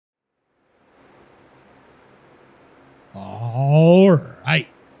All right.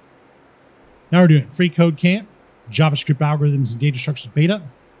 Now we're doing freeCodeCamp, JavaScript algorithms and data structures beta.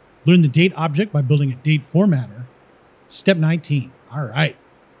 Learn the date object by building a date formatter. Step 19. All right.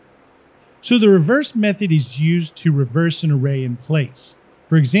 So the reverse method is used to reverse an array in place.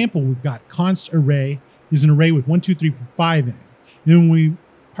 For example, we've got const array is an array with 1, 2, 3, 4, 5 in it.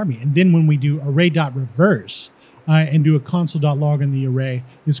 And then when we do array.reverse and do a console.log on the array,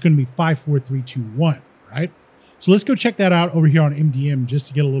 it's going to be 5, 4, 3, 2, 1, right? So let's go check that out over here on MDM just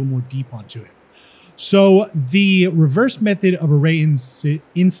to get a little more deep onto it. So the reverse method of array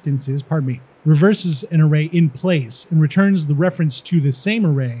instances, reverses an array in place and returns the reference to the same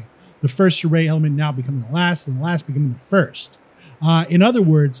array, the first array element now becoming the last and the last becoming the first. In other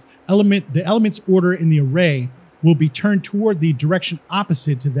words, the element's order in the array will be turned toward the direction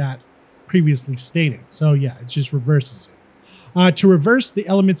opposite to that previously stated. So yeah, it just reverses it. To reverse the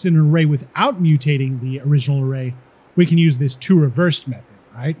elements in an array without mutating the original array, we can use this toReverse method,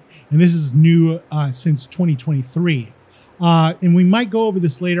 right? And this is new since 2023. And we might go over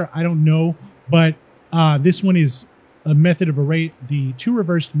this later, I don't know, but this one is a method of array. The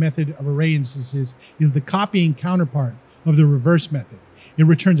toReverse method of array instances is the copying counterpart of the reverse method. It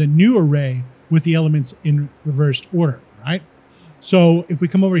returns a new array with the elements in reversed order, right? So if we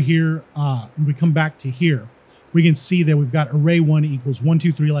come over here, and we come back to here, we can see that we've got array1 equals 1,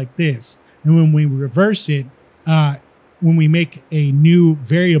 2, 3 like this. And when we reverse it, when we make a new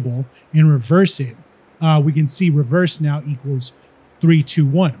variable and reverse it, we can see reverse now equals 3, 2,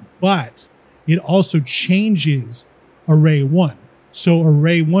 1. But it also changes array1. So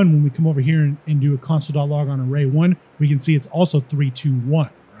array1, when we come over here and do a console.log on array1, we can see it's also 3, 2, 1,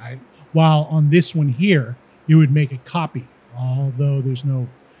 right? While on this one here, you would make a copy, although there's no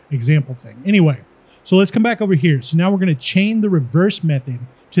example thing. Anyway, so let's come back over here. So now we're going to chain the reverse method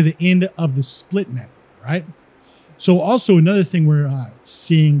to the end of the split method, right? So also another thing we're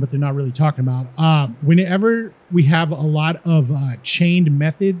seeing, but they're not really talking about, whenever we have a lot of chained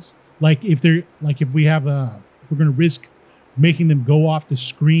methods, if we're going to risk making them go off the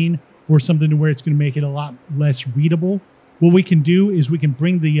screen or something to where it's going to make it a lot less readable, what we can do is we can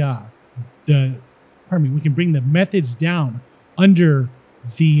bring the methods down under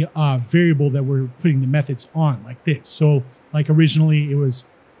the variable that we're putting the methods on, like this. So like originally it was,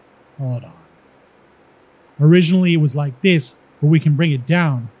 originally it was like this, but we can bring it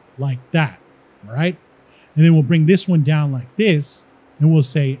down like that, all right? And then we'll bring this one down like this, and we'll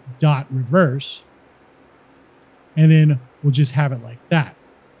say dot reverse, and then we'll just have it like that.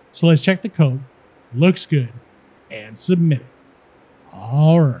 So let's check the code. Looks good. And submit it.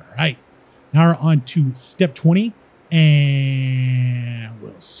 All right. Now we're on to step 20, and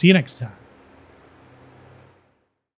we'll see you next time.